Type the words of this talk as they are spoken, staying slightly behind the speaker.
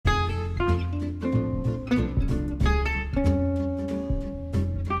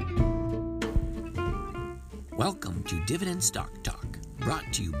Welcome to Dividend Stock Talk,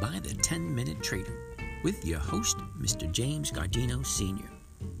 brought to you by the 10-Minute Trader, with your host, Mr. James Gargino Sr.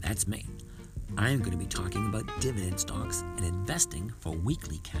 That's me. I'm going to be talking about dividend stocks and investing for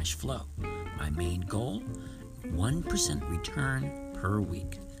weekly cash flow. My main goal, 1% return per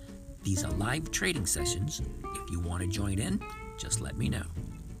week. These are live trading sessions. If you want to join in, just let me know.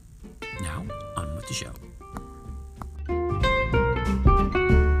 Now, on with the show.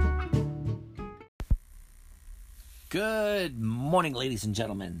 Good morning, ladies and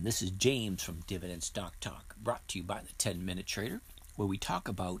gentlemen. This is James from Dividend Stock Talk, brought to you by the 10-Minute Trader, where we talk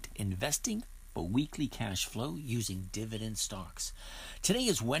about investing for weekly cash flow using dividend stocks. Today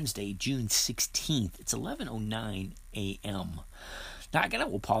is Wednesday, June 16th. It's 11:09 a.m. Now, I got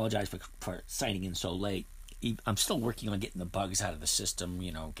to apologize for signing in so late. I'm still working on getting the bugs out of the system,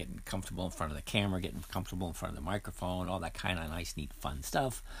 getting comfortable in front of the camera, getting comfortable in front of the microphone, all that kind of nice, neat, fun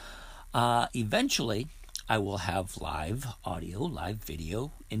stuff. Eventually, I will have live audio, live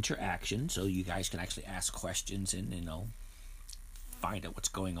video interaction, so you guys can actually ask questions and, find out what's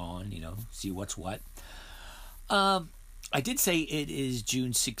going on, see what's what. I did say it is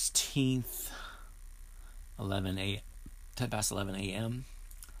June 16th, 10 past 11 a.m.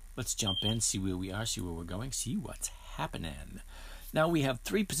 Let's jump in, see where we are, see where we're going, see what's happening. Now, we have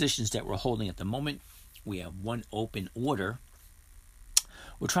three positions that we're holding at the moment. We have one open order.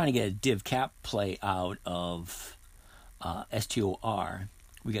 We're trying to get a div cap play out of STOR.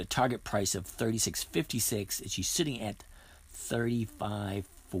 We got a target price of $36.56, and she's sitting at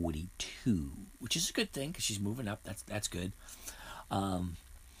 $35.42, which is a good thing because she's moving up. That's good.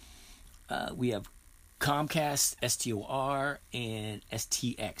 We have Comcast, STOR, and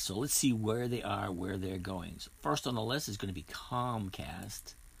STX. So let's see where they are, where they're going. So first on the list is going to be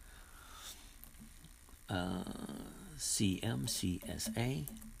Comcast. CMCSA.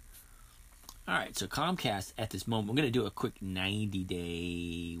 All right, so Comcast at this moment, we're going to do a quick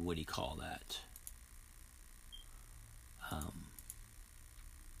 90-day, what do you call that?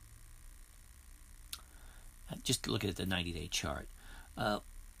 Just looking at the 90-day chart. Here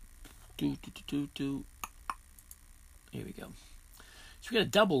we go. So we got a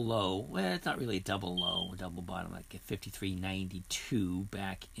double low. Well, it's not really a double low, a double bottom, like at 53.92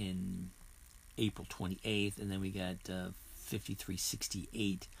 back in April 28th, and then we got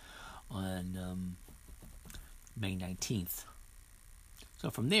 53.68 on May 19th. So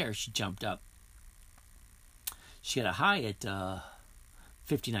from there, she jumped up. She had a high at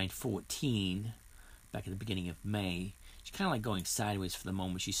 59.14 back at the beginning of May. She's kind of like going sideways for the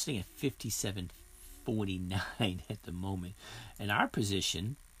moment. She's sitting at 57.49 at the moment. And our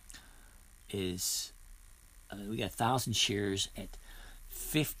position is, we got 1,000 shares at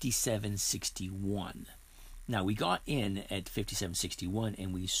 57.61. Now, we got in at 57.61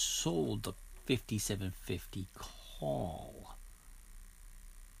 and we sold the 57.50 call.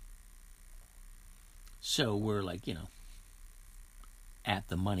 So we're like, at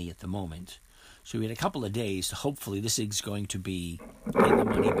the money at the moment. So we had a couple of days. So hopefully this is going to be in the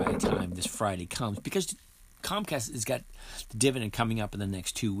money by the time this Friday comes, because Comcast has got the dividend coming up in the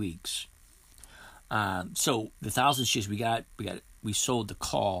next 2 weeks. So the 1,000 shares we sold the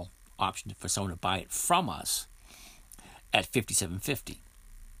call option for someone to buy it from us at $57.50,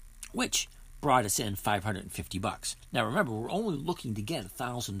 which brought us in $550. Now remember, we're only looking to get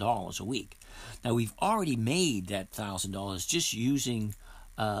 $1,000 a week. Now we've already made that $1,000 just using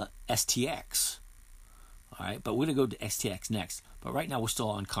STX. All right, but we're gonna go to STX next. But right now we're still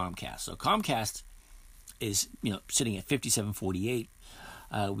on Comcast. So Comcast is sitting at 57.48.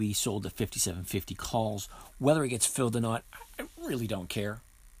 We sold the 57.50 calls. Whether it gets filled or not, I really don't care.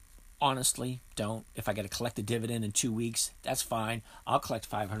 Honestly, don't. If I got to collect a dividend in 2 weeks, that's fine. I'll collect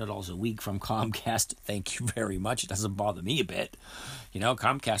 $500 a week from Comcast. Thank you very much. It doesn't bother me a bit.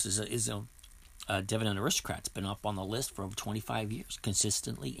 Comcast is a dividend aristocrat. It's been up on the list for over 25 years,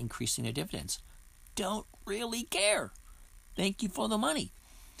 consistently increasing their dividends. Don't really care. Thank you for the money.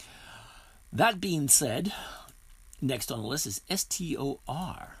 That being said, next on the list is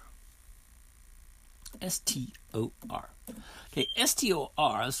STOR. STOR. Okay, STOR,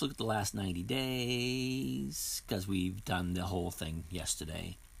 let's look at the last 90 days, because we've done the whole thing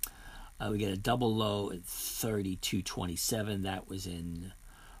yesterday. We get a double low at 32.27. That was in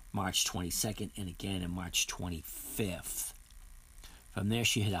March 22nd and again in March 25th. From there,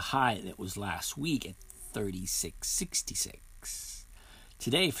 she hit a high that was last week at 36.66.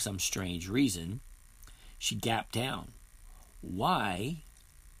 Today, for some strange reason, she gapped down. Why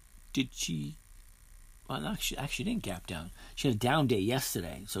did she? Well, no, she actually didn't gap down. She had a down day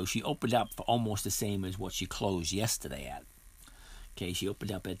yesterday, so she opened up for almost the same as what she closed yesterday at. Okay, she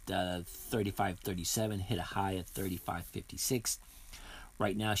opened up at 35.37, hit a high at 35.56.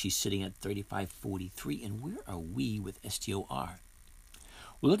 Right now she's sitting at 35.43. And where are we with STOR?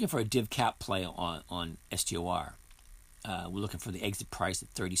 We're looking for a div cap play on STOR. We're looking for the exit price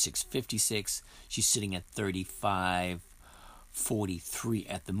at 36.56. She's sitting at 35.43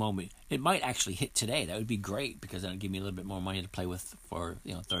 at the moment. It might actually hit today. That would be great because that'll give me a little bit more money to play with for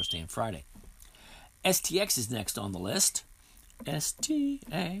Thursday and Friday. STX is next on the list.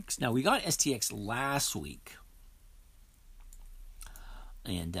 STX. Now we got STX last week,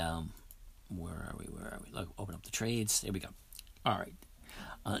 and where are we? Look, open up the trades. There we go. All right.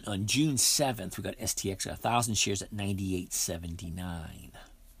 On June 7th, we got STX 1,000 shares at 98.79.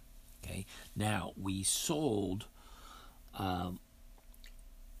 Okay. Now we sold the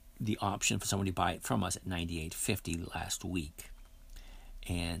option for somebody to buy it from us at 98.50 last week,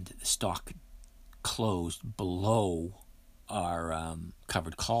 and the stock closed below our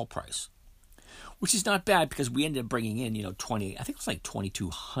covered call price, which is not bad because we ended up bringing in 20. I think it was like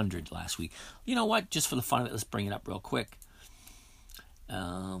 2,200 last week. You know what? Just for the fun of it, let's bring it up real quick.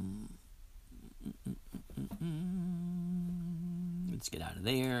 Let's get out of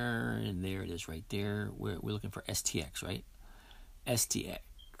there, and there it is right there. We're looking for STX, right? STX.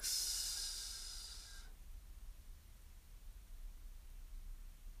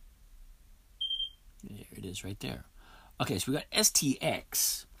 There it is right there. Okay, so we got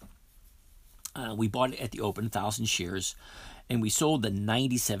STX. We bought it at the open, 1,000 shares, and we sold the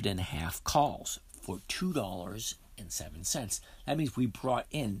 97.5 calls for $2.07. That means we brought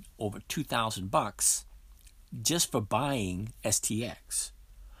in over $2,000 just for buying STX.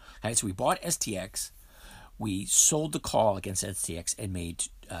 Okay, so we bought STX, we sold the call against STX and made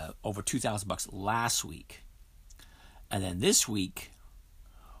over $2,000 last week, and then this week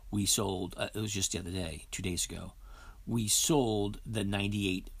we sold. It was just the other day, 2 days ago. We sold the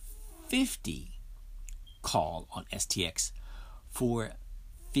 98.50 call on STX for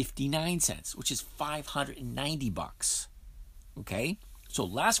 59 cents, which is $590. Okay, so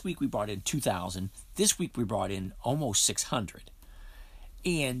last week we brought in 2,000. This week we brought in almost 600.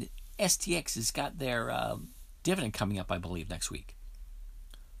 And STX has got their dividend coming up, I believe, next week.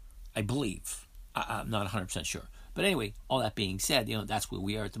 I believe. I'm not 100% sure. But anyway, all that being said, that's where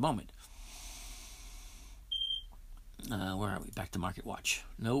we are at the moment. Where are we? Back to Market Watch.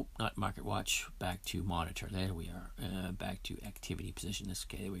 Nope, not Market Watch. Back to Monitor. There we are. Back to Activity Position.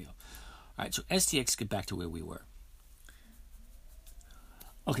 Okay, there we go. All right, so STX, get back to where we were.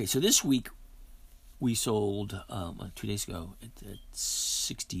 Okay, so this week we sold 2 days ago at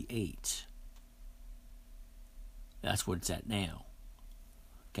 68. That's what it's at now.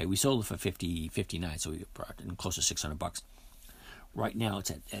 Okay, we sold it for 59, so we brought in close to $600. Right now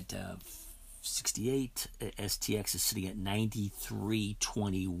it's at 68. STX is sitting at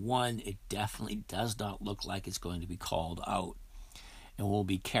 93.21. It definitely does not look like it's going to be called out, and we'll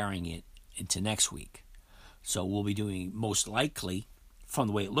be carrying it into next week. So we'll be doing, most likely, from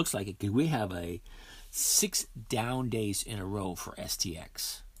the way it looks like it, because we have a 6 down days in a row for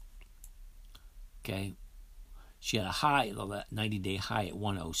STX. Okay. She had a high, the 90-day high at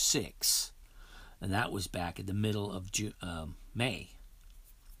 106, and that was back at the middle of May.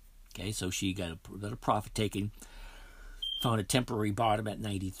 Okay, so she got a profit taken, found a temporary bottom at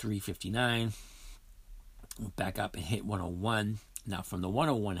 93.59, went back up and hit 101. Now, from the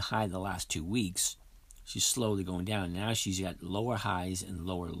 101 high the last 2 weeks, she's slowly going down. Now she's got lower highs and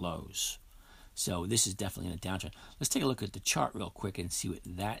lower lows. So this is definitely in a downtrend. Let's take a look at the chart real quick and see what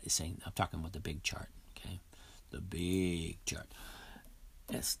that is saying. I'm talking about the big chart. Okay. The big chart.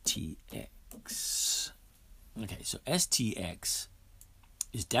 STX. Okay, so STX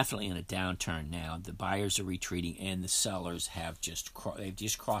is definitely in a downturn now. The buyers are retreating and the sellers have just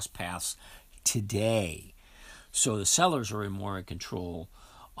crossed paths today. So the sellers are more in control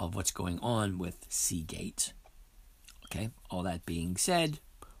of what's going on with Seagate. Okay, all that being said,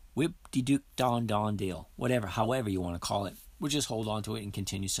 whip-de-dook don deal, however you want to call it. We'll just hold on to it and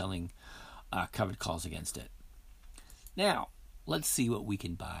continue selling covered calls against it. Now, let's see what we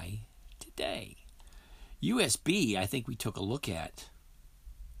can buy today. USB, I think we took a look at.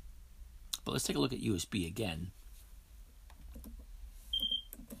 But let's take a look at USB again.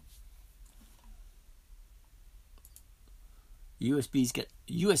 USB's got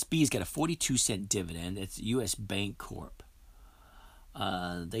a 42-cent dividend. It's US Bank Corp.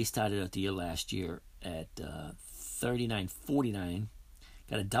 They started out the year last year at $39.49.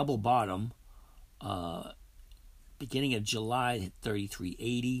 Got a double bottom. Beginning of July at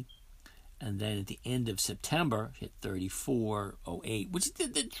 $33.80, And then at the end of September, hit 34.08, which is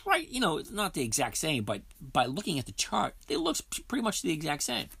right, it's not the exact same, but by looking at the chart, it looks pretty much the exact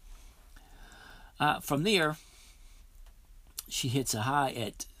same. From there, she hits a high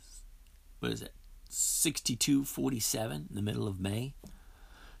at, 62.47 in the middle of May.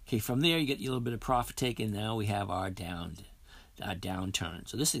 Okay, from there, you get a little bit of profit taken. Now we have our downturn.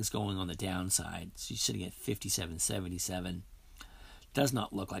 So this thing's going on the downside. She's sitting at 57.77. Does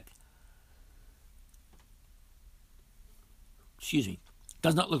not look like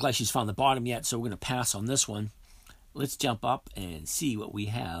she's found the bottom yet, so we're going to pass on this one. Let's jump up and see what we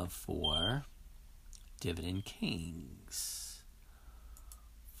have for Dividend Kings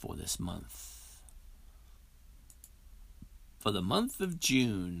for this month. For the month of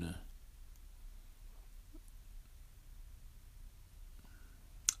June,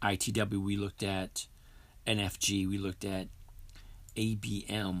 ITW we looked at, NFG we looked at,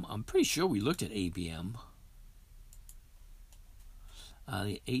 ABM. I'm pretty sure we looked at ABM.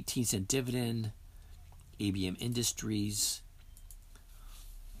 The 18-cent dividend, ABM Industries.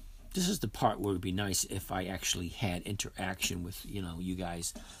 This is the part where it would be nice if I actually had interaction with, you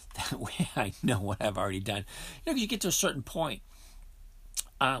guys. That way I know what I've already done. Because you get to a certain point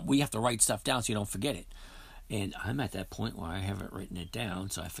where you have to write stuff down so you don't forget it. And I'm at that point where I haven't written it down,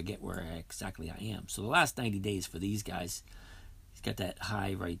 so I forget where exactly I am. So the last 90 days for these guys, he's got that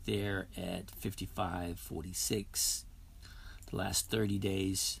high right there at 55.46. The last 30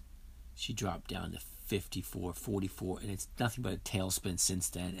 days, she dropped down to 54.44, and it's nothing but a tailspin since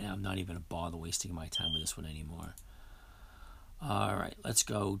then, and I'm not even going to bother wasting my time with this one anymore. All right, let's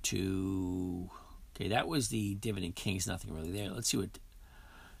go to... Okay, that was the Dividend Kings, nothing really there. Let's see what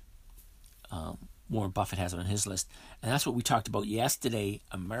Warren Buffett has on his list. And that's what we talked about yesterday.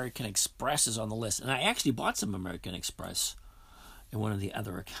 American Express is on the list. And I actually bought some American Express in one of the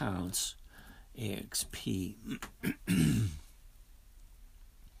other accounts, AXP.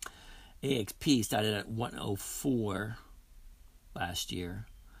 AXP started at 104 last year,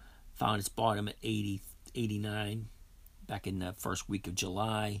 found its bottom at 89 back in the first week of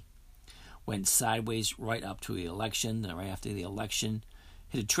July, went sideways right up to the election, then right after the election,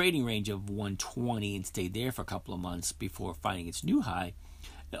 hit a trading range of 120 and stayed there for a couple of months before finding its new high.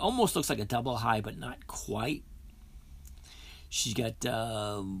 It almost looks like a double high, but not quite. She's got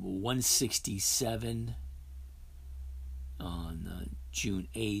 167 on June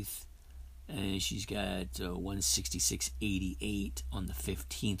 8th. And she's got 166.88 on the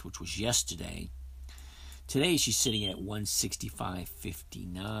 15th, which was yesterday. Today she's sitting at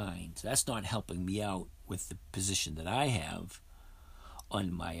 165.59. So that's not helping me out with the position that I have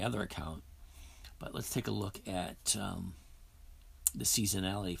on my other account. But let's take a look at the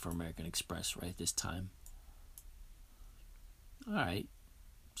seasonality for American Express right at this time. All right.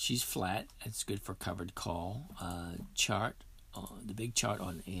 She's flat. That's good for covered call. Chart, the big chart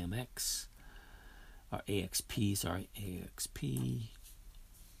on AMX. Or AXP, sorry, AXP.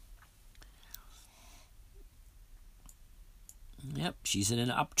 Yep, she's in an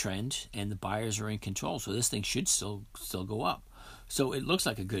uptrend, and the buyers are in control, so this thing should still go up. So it looks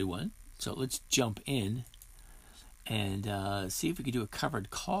like a good one. So let's jump in and see if we can do a covered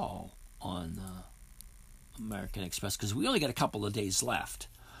call on American Express, because we only got a couple of days left.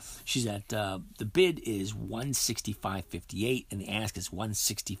 She's at, the bid is 165.58 and the ask is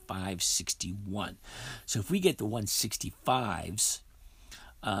 165.61. So if we get the 165s,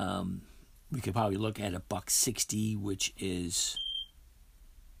 we could probably look at $1.60, which is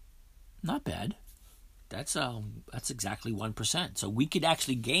not bad. That's exactly 1%. So we could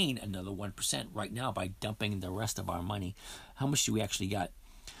actually gain another 1% right now by dumping the rest of our money. How much do we actually got?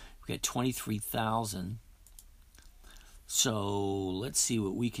 We got 23,000. So let's see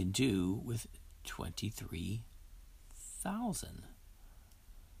what we can do with 23,000.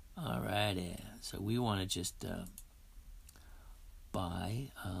 All righty. So we want to just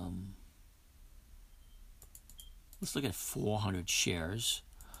buy. Let's look at 400 shares.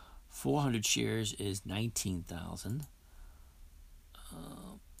 400 shares is 19,000.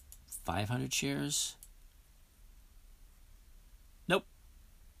 500 shares. Nope.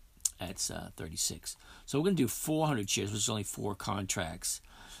 That's 36. So we're going to do 400 shares, which is only 4 contracts.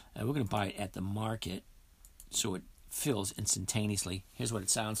 And we're going to buy it at the market so it fills instantaneously. Here's what it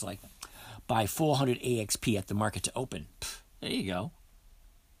sounds like. Buy 400 AXP at the market to open. There you go.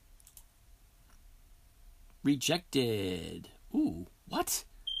 Rejected. Ooh, what?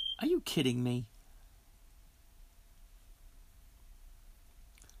 Are you kidding me?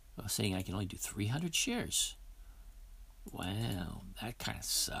 I was saying I can only do 300 shares. Wow, that kind of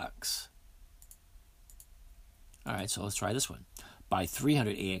sucks. All right, so let's try this one. buy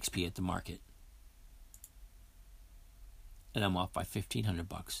 300 AXP at the market. And I'm off by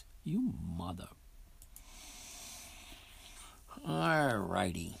 $1,500. You mother.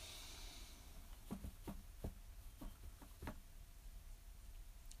 Alrighty.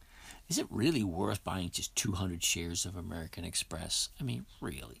 Is it really worth buying just 200 shares of American Express? I mean,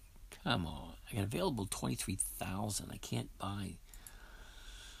 really? Come on. I got available 23,000. I can't buy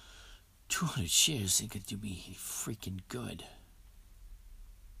 200 shares. It could do me freaking good.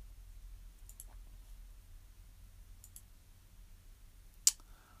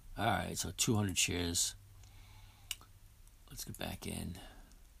 Alright, so 200 shares. Let's get back in.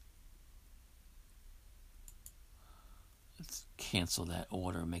 Let's cancel that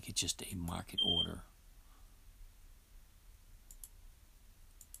order and make it just a market order.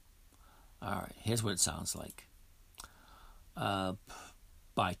 Alright, here's what it sounds like.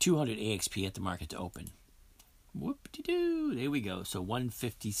 Buy 200 AXP at the market to open. Whoop-de-doo. There we go. So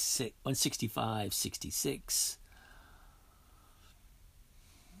 165.66.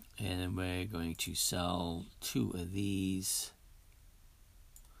 And then we're going to sell 2 of these.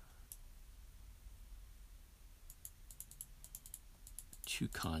 Two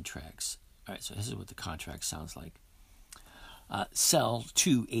contracts. All right, so this is what the contract sounds like. Sell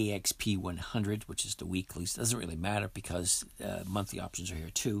 2 AXP 100, which is the weeklies. Doesn't really matter because monthly options are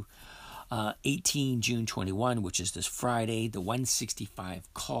here too. 18 June 21, which is this Friday. The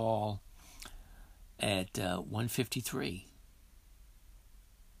 165 call at 153.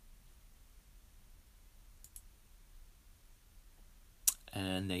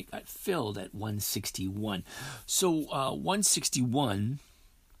 And they got filled at 161. So 161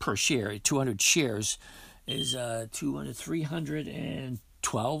 per share, 200 shares, is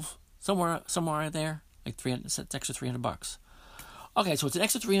 312 somewhere there, like 300. It's an extra $300. Okay, so it's an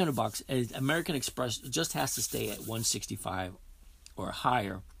extra $300. And American Express just has to stay at 165 or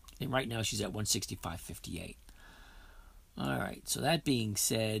higher. And right now she's at 165.58. All right. So that being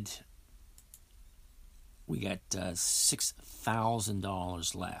said, we got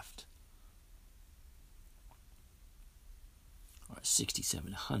 $6,000 left, or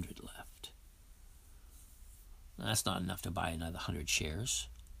 6,700 left. Now, that's not enough to buy another 100 shares,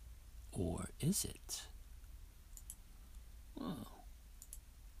 or is it? Oh.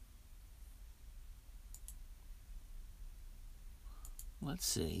 Let's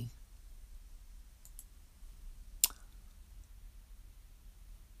see.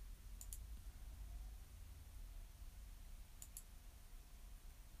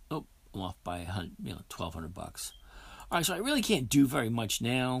 Oh, I'm off by $1,200. All right, so I really can't do very much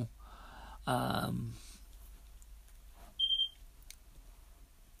now.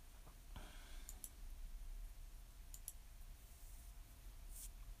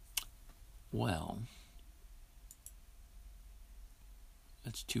 Well,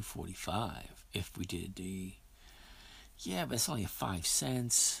 that's $2.45 if we did the... Yeah, but it's only 5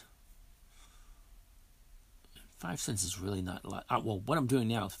 cents. 5 cents is really not a lot. Well, what I'm doing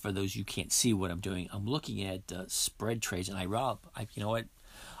now, for those you can't see what I'm doing, I'm looking at spread trades, and you know what?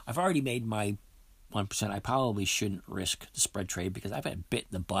 I've already made my 1%. I probably shouldn't risk the spread trade because I've been bit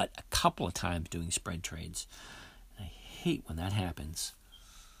in the butt a couple of times doing spread trades. And I hate when that happens.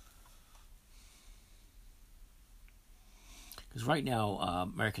 Because right now,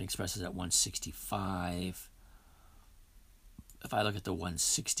 American Express is at 165. If I look at the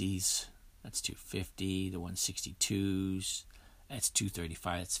 160s, that's 250. The 162s, that's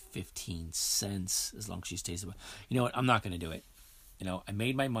 235. That's 15 cents as long as she stays above. You know what? I'm not going to do it. You know, I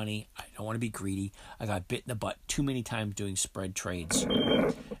made my money. I don't want to be greedy. I got bit in the butt too many times doing spread trades.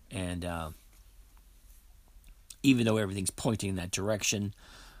 And even though everything's pointing in that direction,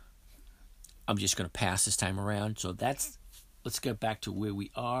 I'm just going to pass this time around. So let's get back to where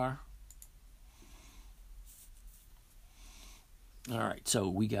we are. All right, so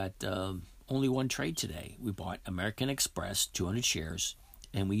we got only one trade today. We bought American Express, 200 shares,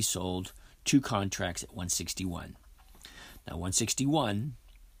 and we sold 2 contracts at 161. Now, 161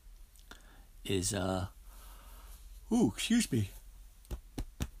 is, excuse me,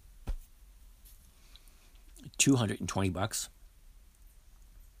 $220,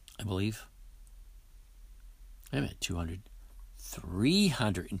 I believe. Wait a minute,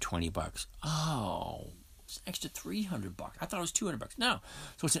 $320. Oh, it's an extra $300. I thought it was $200. No,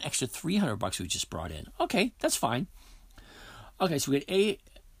 so it's an extra $300 we just brought in. Okay, that's fine. Okay, so we got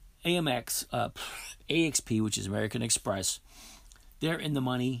AMX, AXP, which is American Express. They're in the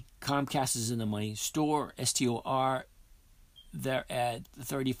money. Comcast is in the money. STOR, STOR, they're at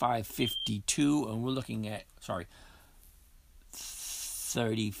 35.52, and we're looking at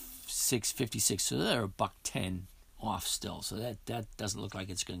 36.56. So they're $1.10 off still. So that doesn't look like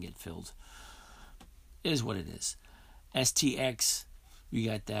it's going to get filled. It is what it is. STX, we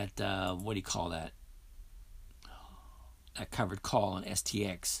got that, what do you call that? That covered call on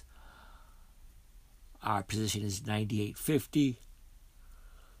STX. Our position is 98.50.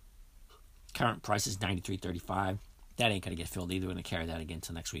 Current price is 93.35. That ain't going to get filled either. We're going to carry that again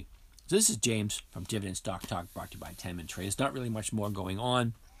until next week. So this is James from Dividend Stock Talk, brought to you by 10 Minute Trade. There's not really much more going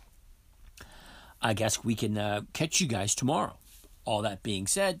on. I guess we can catch you guys tomorrow. All that being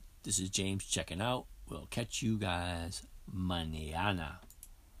said, this is James checking out. We'll catch you guys mañana.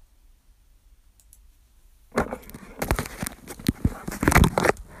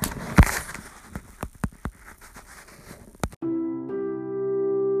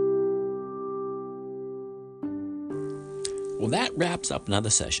 Well, that wraps up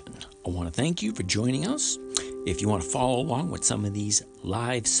another session. I want to thank you for joining us. If you want to follow along with some of these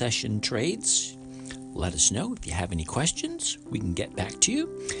live session trades, let us know. If you have any questions, we can get back to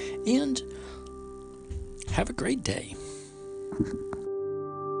you. And have a great day.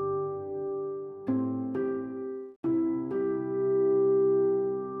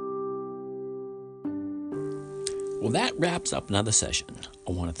 Well, that wraps up another session.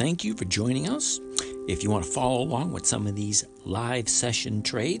 I want to thank you for joining us. If you want to follow along with some of these live session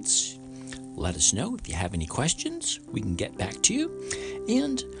trades, let us know. If you have any questions, we can get back to you.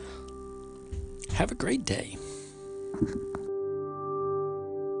 And have a great day.